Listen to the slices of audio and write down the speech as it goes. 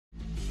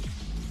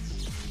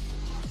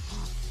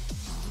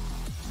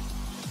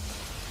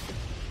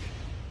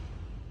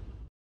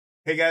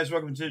Hey guys,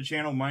 welcome to the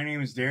channel. My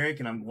name is Derek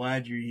and I'm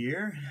glad you're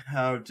here.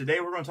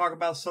 Today we're going to talk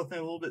about something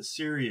a little bit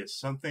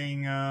serious. I've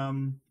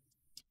been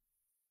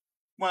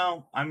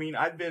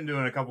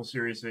doing a couple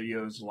serious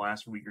videos the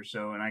last week or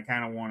so, and I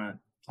kind of want to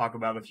talk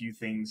about a few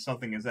things.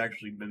 Something has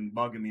actually been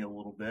bugging me a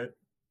little bit.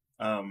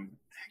 Actually,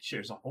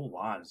 there's a whole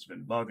lot that's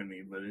been bugging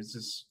me, but it's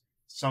just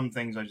some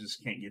things I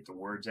just can't get the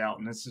words out.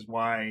 And this is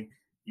why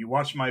you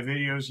watch my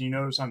videos and you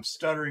notice I'm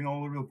stuttering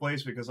all over the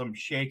place because I'm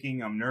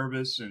shaking, I'm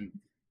nervous, and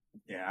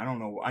yeah, I don't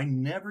know. I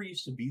never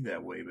used to be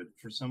that way, but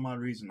for some odd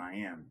reason I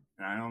am,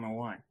 and I don't know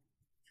why.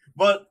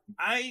 But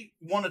I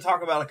want to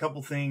talk about a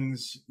couple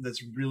things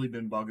that's really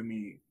been bugging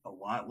me a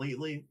lot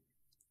lately.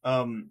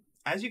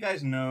 As you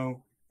guys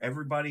know,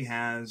 everybody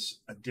has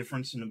a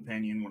difference in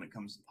opinion when it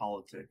comes to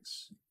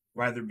politics,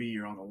 whether be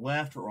you're on the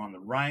left or on the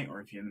right,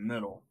 or if you're in the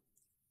middle.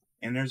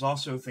 And there's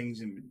also things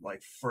in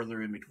like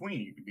further in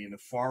between. You could be in the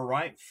far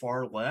right,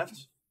 far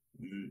left,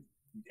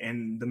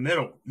 and the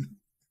middle.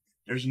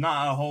 There's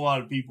not a whole lot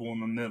of people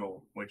in the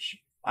middle, which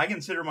I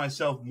consider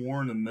myself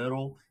more in the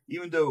middle,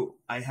 even though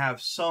I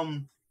have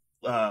some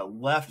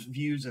left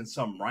views and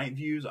some right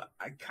views.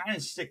 I kind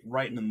of stick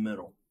right in the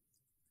middle.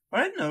 But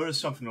I've noticed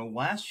something in the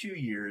last few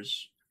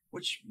years,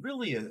 which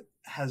really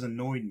has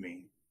annoyed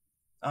me.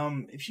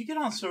 If you get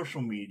on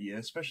social media,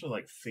 especially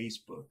like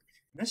Facebook,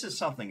 this is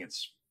something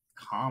that's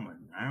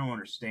common. I don't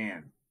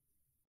understand.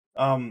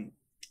 Um,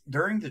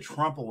 During the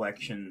Trump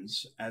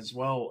elections, as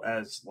well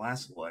as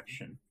last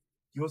election,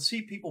 you'll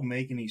see people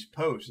making these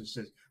posts that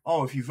says,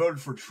 "Oh, if you voted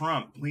for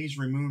Trump, please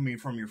remove me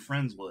from your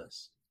friends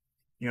list."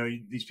 You know,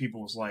 these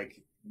people's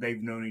like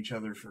they've known each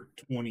other for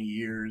 20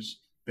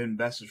 years, been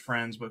best of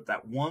friends, but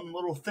that one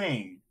little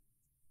thing,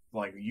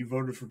 like you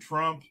voted for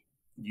Trump,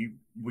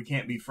 we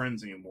can't be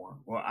friends anymore.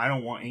 Well, I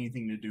don't want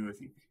anything to do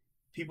with you.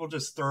 People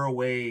just throw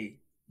away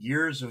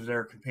years of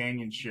their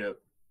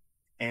companionship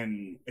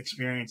and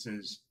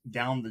experiences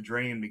down the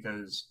drain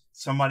because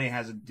somebody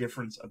has a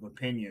difference of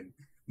opinion.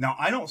 Now,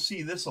 I don't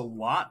see this a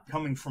lot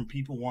coming from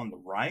people on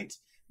the right.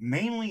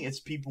 Mainly, it's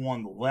people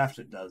on the left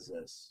that does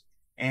this.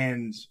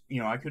 And,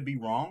 I could be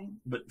wrong,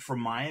 but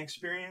from my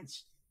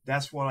experience,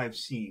 that's what I've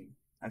seen.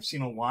 I've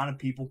seen a lot of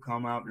people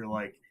come out, they're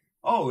like,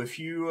 "Oh, if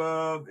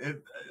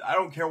I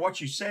don't care what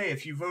you say,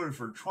 if you voted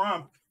for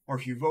Trump or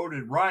if you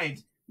voted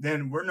right,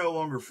 then we're no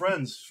longer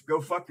friends.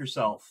 Go fuck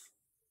yourself."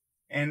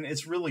 And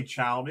it's really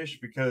childish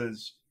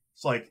because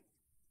it's like,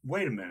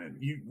 wait a minute,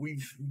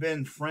 we've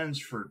been friends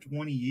for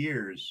 20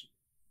 years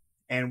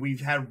and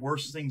we've had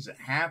worse things that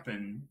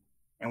happen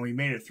and we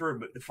made it through.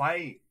 But if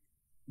I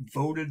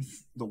voted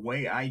the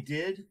way I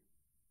did,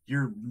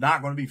 you're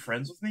not going to be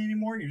friends with me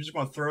anymore. You're just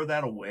going to throw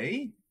that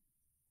away.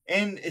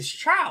 And it's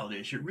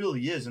childish. It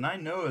really is. And I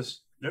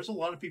notice there's a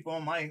lot of people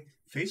on my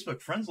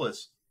Facebook friends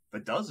list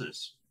that does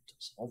this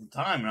just all the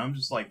time. And I'm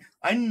just like,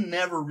 I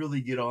never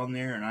really get on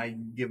there and I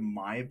give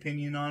my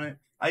opinion on it.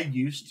 I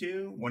used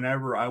to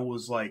whenever I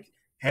was like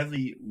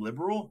heavily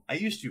liberal. I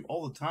used to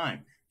all the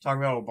time talk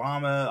about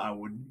Obama. I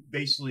would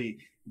basically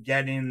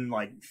get in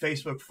like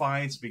Facebook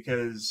fights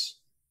because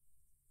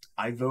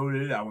I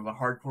voted. I was a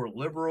hardcore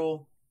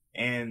liberal.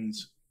 And,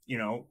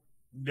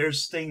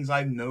 there's things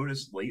I've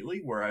noticed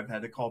lately where I've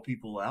had to call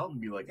people out and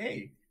be like,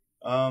 "Hey,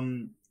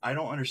 I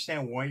don't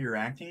understand why you're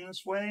acting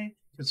this way,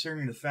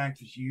 considering the fact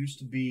that you used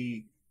to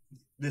be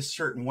this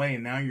certain way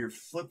and now you're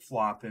flip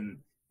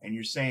flopping and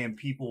you're saying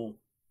people,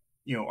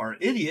 are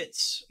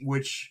idiots."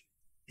 Which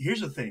here's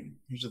the thing.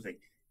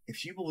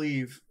 If you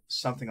believe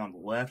something on the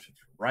left,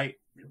 right,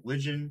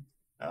 religion,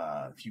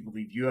 if you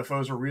believe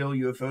UFOs are real,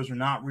 UFOs are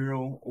not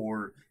real,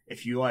 or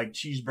if you like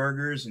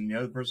cheeseburgers and the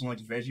other person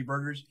likes veggie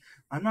burgers,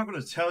 I'm not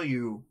going to tell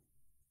you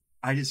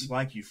I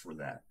dislike you for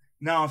that.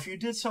 Now, if you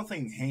did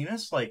something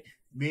heinous like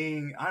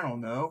being, I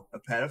don't know, a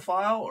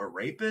pedophile, a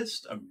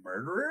rapist, a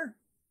murderer,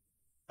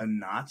 a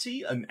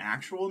Nazi, an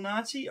actual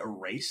Nazi, a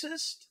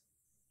racist,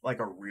 like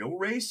a real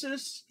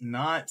racist,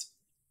 not,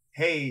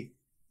 "Hey,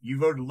 you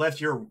voted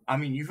left, you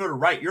voted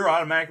right, you're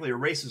automatically a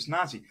racist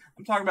Nazi."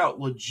 I'm talking about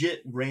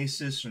legit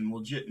racists and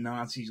legit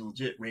Nazis,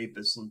 legit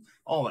rapists, and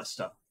all that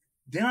stuff.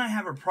 Then I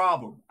have a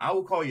problem. I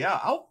will call you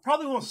out. I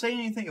probably won't say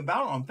anything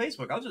about it on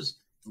Facebook. I'll just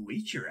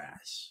delete your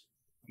ass.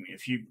 I mean,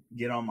 if you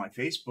get on my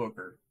Facebook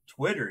or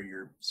Twitter,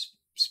 you're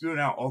spewing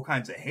out all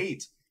kinds of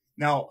hate.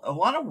 Now, a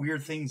lot of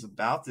weird things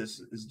about this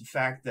is the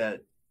fact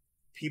that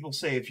people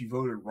say if you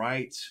voted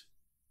right,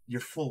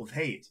 you're full of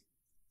hate.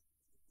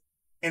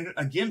 And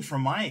again,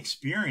 from my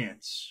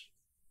experience,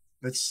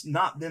 that's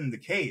not been the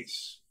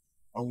case.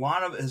 A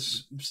lot of it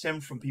has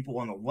stemmed from people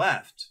on the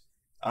left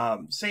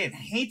saying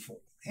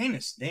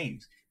heinous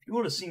things. If you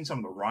would have seen some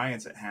of the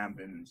riots that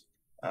happened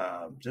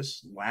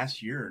just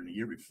last year and the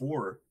year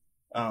before,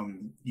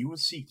 you would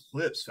see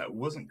clips that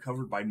wasn't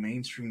covered by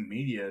mainstream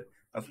media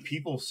of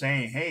people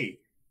saying, "Hey,"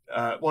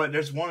 well,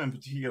 there's one in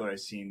particular I've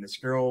seen. This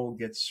girl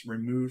gets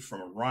removed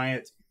from a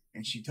riot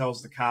and she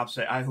tells the cops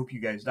that, "I hope you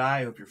guys die.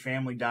 I hope your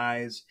family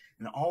dies,"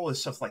 and all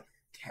this stuff, like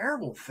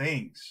terrible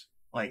things.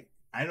 Like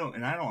I don't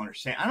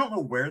understand. I don't know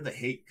where the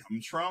hate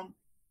comes from,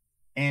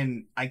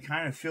 and I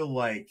kind of feel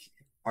like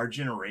our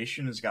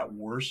generation has got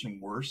worse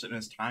and worse, and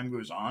as time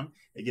goes on,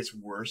 it gets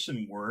worse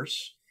and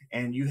worse.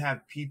 And you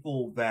have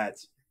people that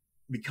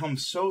become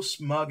so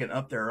smug and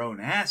up their own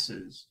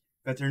asses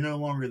that they're no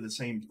longer the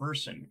same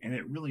person, and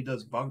it really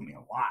does bug me a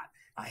lot.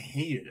 I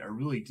hate it. I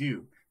really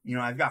do. You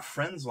know, I've got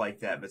friends like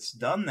that that's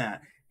done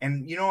that,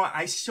 and you know,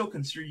 I still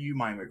consider you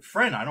my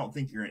friend. I don't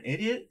think you're an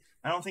idiot.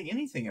 I don't think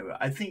anything of it.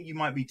 I think you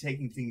might be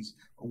taking things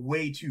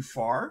way too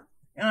far.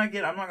 And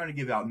I'm not going to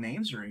give out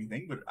names or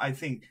anything, but I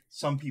think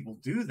some people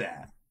do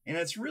that. And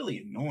it's really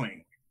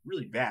annoying,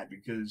 really bad,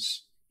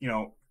 because, you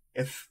know,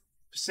 if,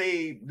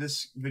 say,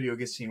 this video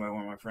gets seen by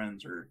one of my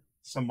friends or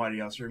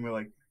somebody else, they're going to be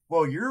like,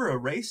 well, you're a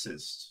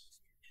racist.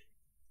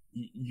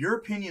 Your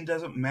opinion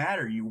doesn't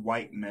matter, you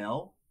white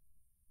male.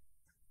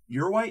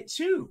 You're white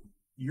too.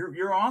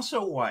 You're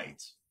also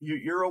white.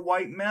 You're a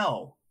white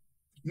male.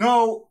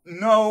 No,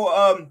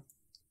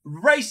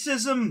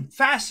 racism,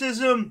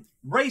 fascism,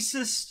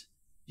 racist.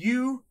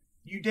 You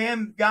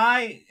damn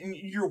guy, and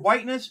your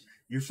whiteness,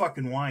 you're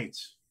fucking white.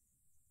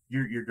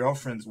 Your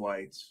girlfriend's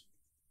white.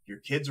 Your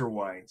kids are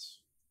white.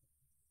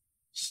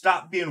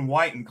 Stop being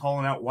white and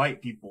calling out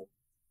white people.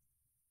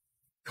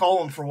 Call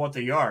them for what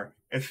they are.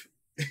 If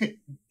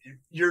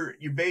you're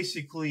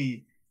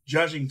basically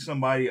judging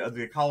somebody of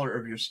the color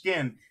of your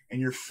skin, and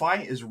your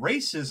fight is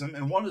racism,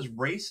 and what does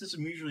racism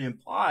usually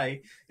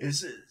imply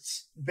is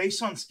it's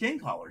based on skin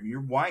color.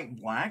 You're white,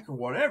 black, or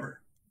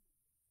whatever.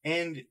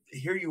 And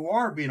here you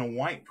are being a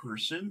white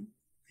person,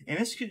 and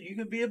you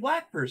could be a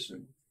black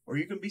person, or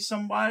you can be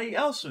somebody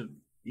else,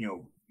 you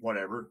know,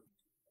 whatever.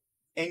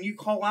 And you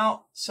call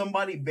out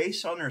somebody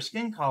based on their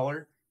skin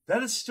color,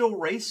 that is still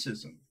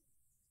racism.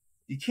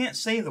 You can't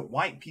say that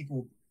white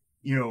people,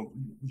 you know,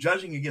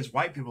 judging against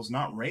white people is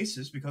not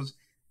racist, because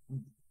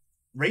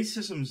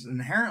racism is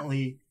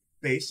inherently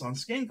based on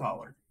skin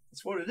color.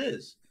 That's what it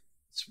is.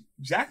 It's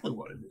exactly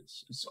what it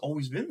is. It's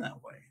always been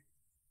that way.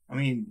 I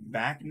mean,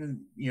 back in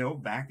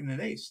the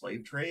day,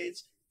 slave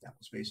trades, that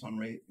was based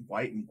on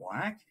white and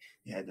black.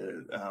 You had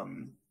the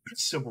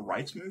civil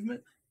rights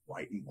movement,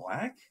 white and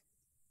black.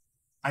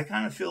 I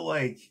kind of feel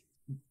like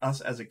us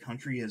as a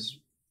country has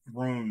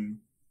grown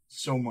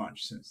so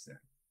much since then.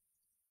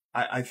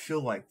 I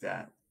feel like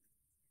that.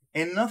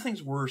 And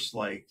nothing's worse,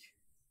 like,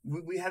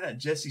 we had that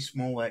Jussie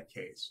Smollett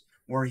case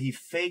where he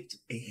faked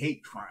a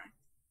hate crime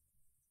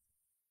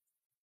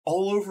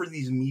all over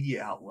these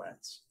media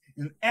outlets.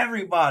 And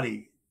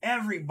everybody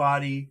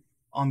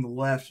on the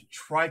left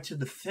tried to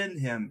defend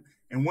him.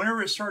 And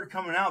whenever it started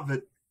coming out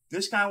that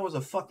this guy was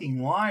a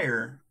fucking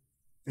liar,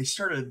 they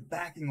started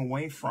backing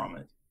away from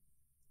it.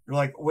 They're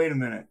like, wait a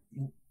minute,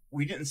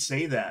 we didn't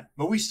say that.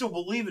 But we still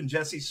believe in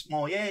Jussie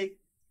Smollett.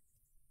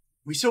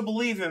 We still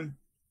believe him,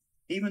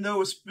 even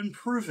though it's been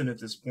proven at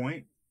this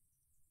point.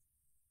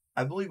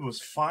 I believe it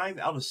was 5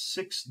 out of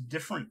 6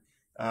 different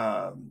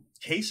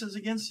cases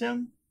against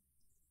him.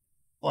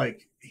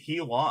 Like, he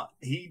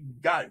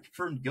got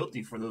confirmed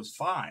guilty for those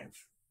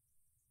 5.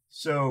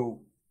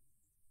 So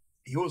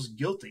he was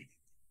guilty.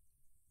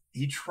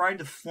 He tried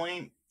to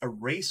flame a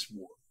race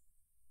war.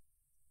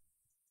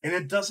 And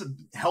it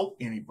doesn't help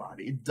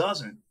anybody. It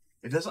doesn't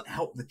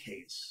help the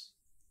case.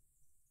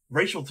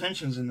 Racial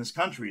tensions in this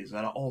country is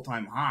at an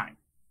all-time high.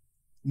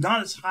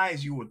 Not as high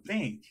as you would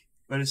think,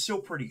 but it's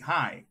still pretty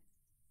high.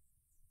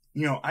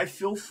 You know, I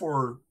feel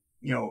for,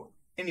 you know,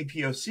 any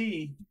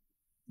POC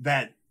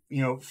that,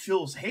 you know,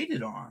 feels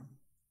hated on.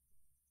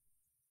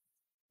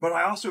 But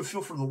I also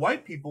feel for the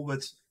white people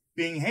that's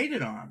being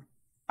hated on.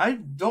 I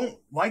don't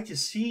like to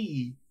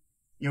see,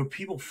 you know,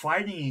 people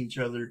fighting each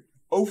other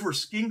over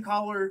skin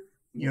color,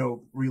 you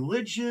know,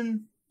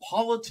 religion,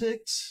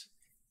 politics.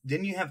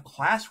 Then you have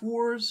class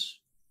wars.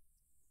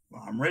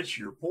 Well, I'm rich,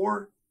 you're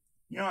poor.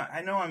 You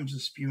know I'm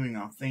just spewing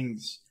off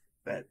things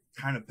that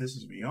kind of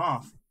pisses me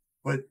off,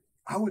 but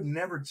I would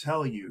never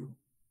tell you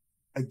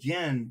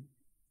again,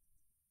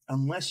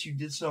 unless you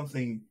did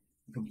something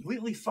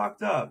completely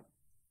fucked up.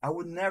 I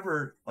would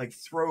never like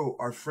throw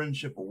our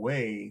friendship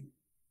away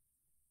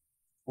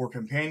or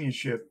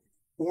companionship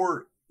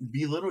or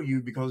belittle you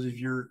because of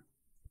your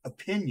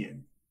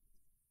opinion.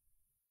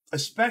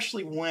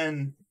 Especially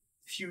when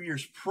a few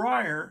years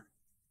prior,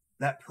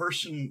 that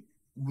person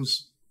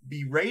was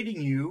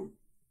berating you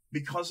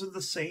because of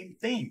the same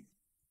thing.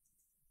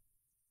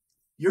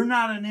 You're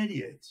not an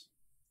idiot.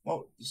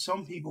 Well,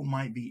 some people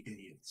might be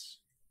idiots.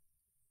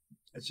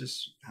 That's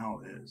just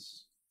how it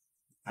is.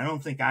 I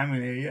don't think I'm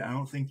an idiot. I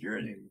don't think you're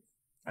an idiot.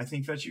 I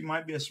think that you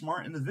might be a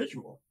smart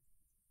individual.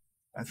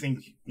 I think,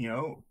 you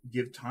know,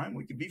 give time,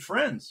 we could be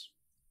friends.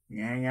 We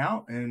can hang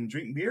out and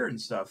drink beer and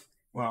stuff.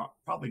 Well,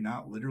 probably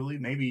not literally.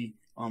 Maybe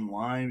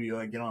online, maybe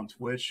like get on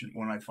Twitch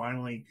when I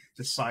finally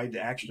decide to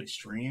actually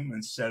stream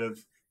instead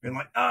of being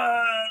like,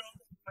 man,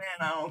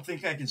 I don't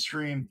think I can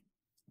stream.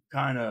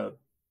 Kind of,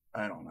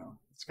 I don't know.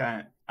 It's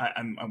kind of,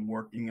 I'm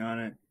working on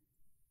it.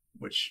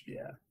 Which,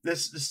 yeah,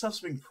 this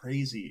stuff's been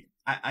crazy.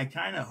 I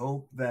kind of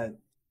hope that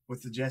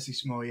with the Jussie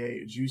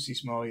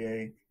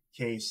Smollett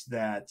case,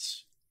 that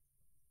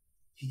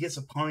he gets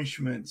a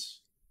punishment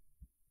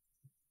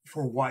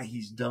for what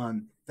he's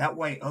done. That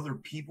way other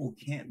people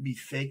can't be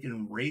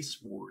faking race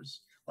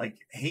wars, like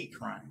hate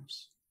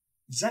crimes.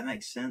 Does that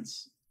make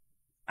sense?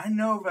 I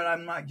know that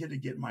I'm not good to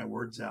get my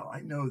words out.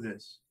 I know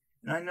this.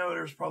 And I know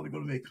there's probably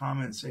going to be a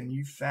comment saying,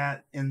 you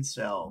fat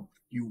incel,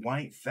 you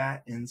white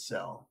fat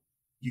incel.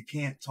 You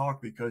can't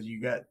talk because you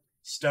got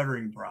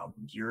stuttering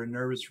problems. You're a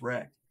nervous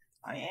wreck.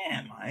 I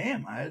am.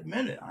 I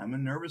admit it. I'm a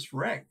nervous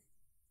wreck.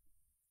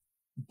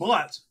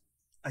 But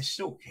I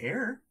still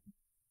care.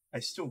 I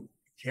still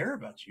care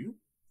about you.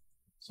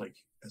 It's like,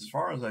 as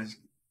far as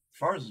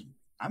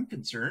I'm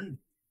concerned,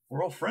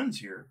 we're all friends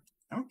here.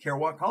 I don't care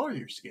what color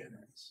your skin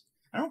is.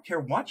 I don't care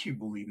what you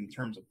believe in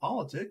terms of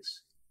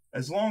politics.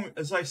 As long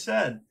as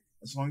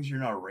you're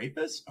not a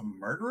rapist, a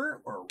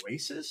murderer, or a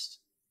racist,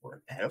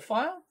 or a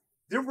pedophile,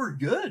 then we're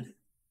good.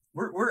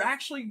 We're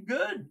actually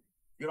good.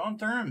 Good on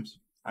terms.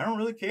 I don't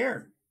really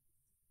care.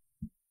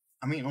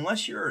 I mean,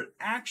 unless you're an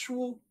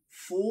actual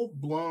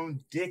full-blown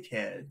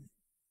dickhead,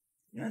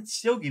 I'd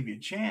still give you a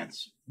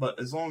chance. But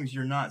as long as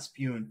you're not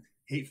spewing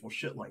hateful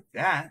shit like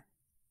that.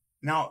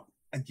 Now,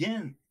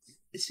 again,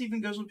 this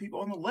even goes with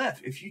people on the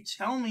left. If you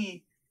tell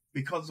me,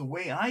 because the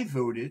way I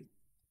voted,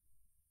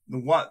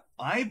 what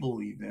I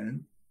believe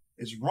in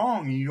is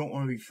wrong and you don't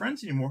want to be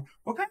friends anymore,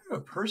 what kind of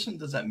a person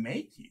does that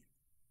make you?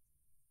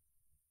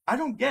 I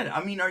don't get it.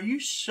 I mean, are you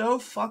so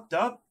fucked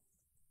up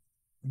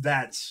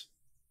that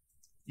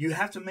you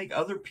have to make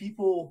other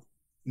people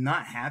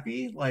not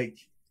happy?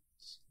 Like,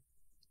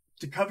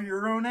 to cover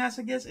your own ass,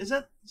 I guess? Is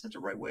that the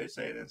right way of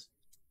saying this?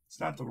 It's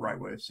not the right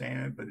way of saying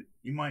it, but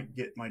you might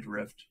get my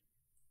drift.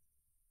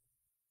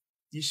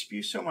 You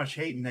spew so much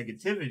hate and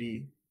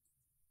negativity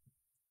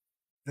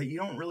that you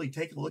don't really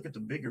take a look at the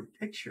bigger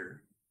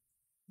picture.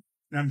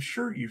 And I'm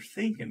sure you're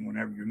thinking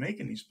whenever you're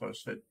making these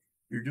posts that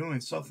you're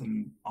doing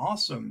something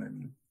awesome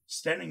and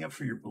standing up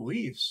for your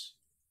beliefs.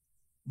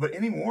 But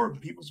anymore,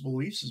 people's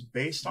beliefs is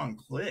based on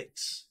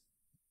clicks.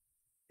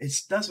 It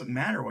doesn't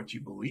matter what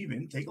you believe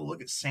in. Take a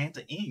look at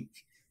Santa Inc.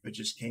 That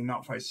just came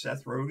out by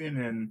Seth Rogen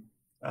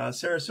and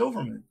Sarah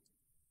Silverman.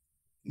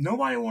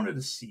 Nobody wanted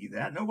to see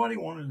that. Nobody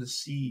wanted to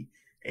see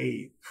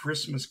a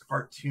Christmas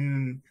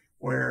cartoon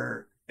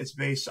where it's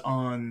based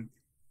on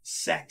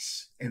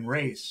sex and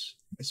race,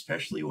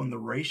 especially when the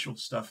racial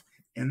stuff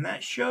in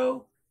that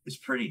show is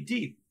pretty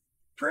deep,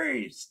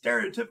 pretty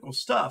stereotypical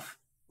stuff,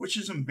 which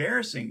is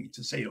embarrassing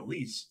to say the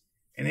least.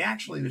 And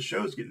actually, the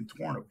show's getting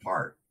torn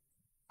apart.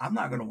 I'm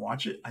not going to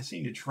watch it. I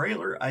seen the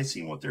trailer. I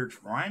seen what they're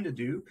trying to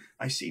do.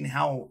 I seen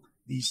how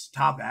these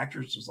top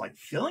actors was like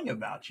feeling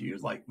about you,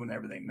 like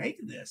whenever they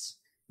make this,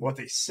 what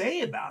they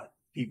say about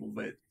people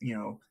that,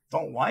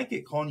 don't like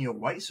it, calling you a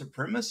white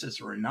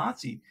supremacist or a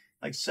Nazi.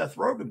 Like Seth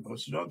Rogen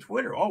posted on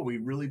Twitter, oh, we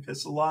really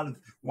pissed a lot of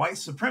white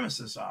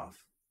supremacists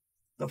off.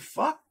 The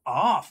fuck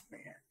off,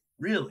 man.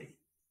 Really.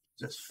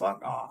 Just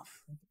fuck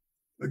off.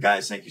 But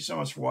guys, thank you so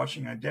much for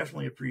watching. I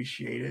definitely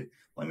appreciate it.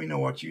 Let me know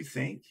what you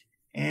think.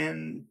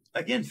 And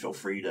again, feel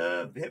free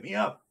to hit me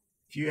up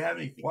if you have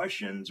any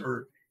questions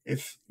or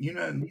if you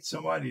need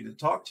somebody to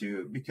talk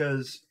to,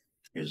 because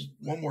here's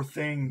one more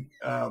thing.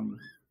 Sorry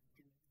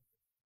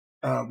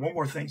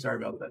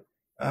about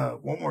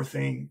that. One more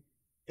thing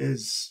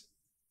is,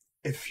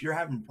 if you're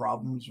having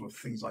problems with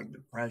things like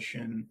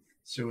depression,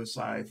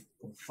 suicide,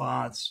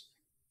 thoughts,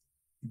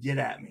 get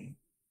at me.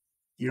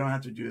 You don't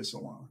have to do this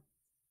alone.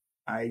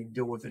 I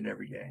deal with it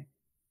every day.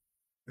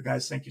 But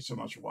guys, thank you so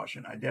much for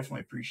watching. I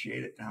definitely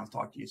appreciate it, and I'll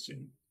talk to you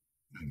soon.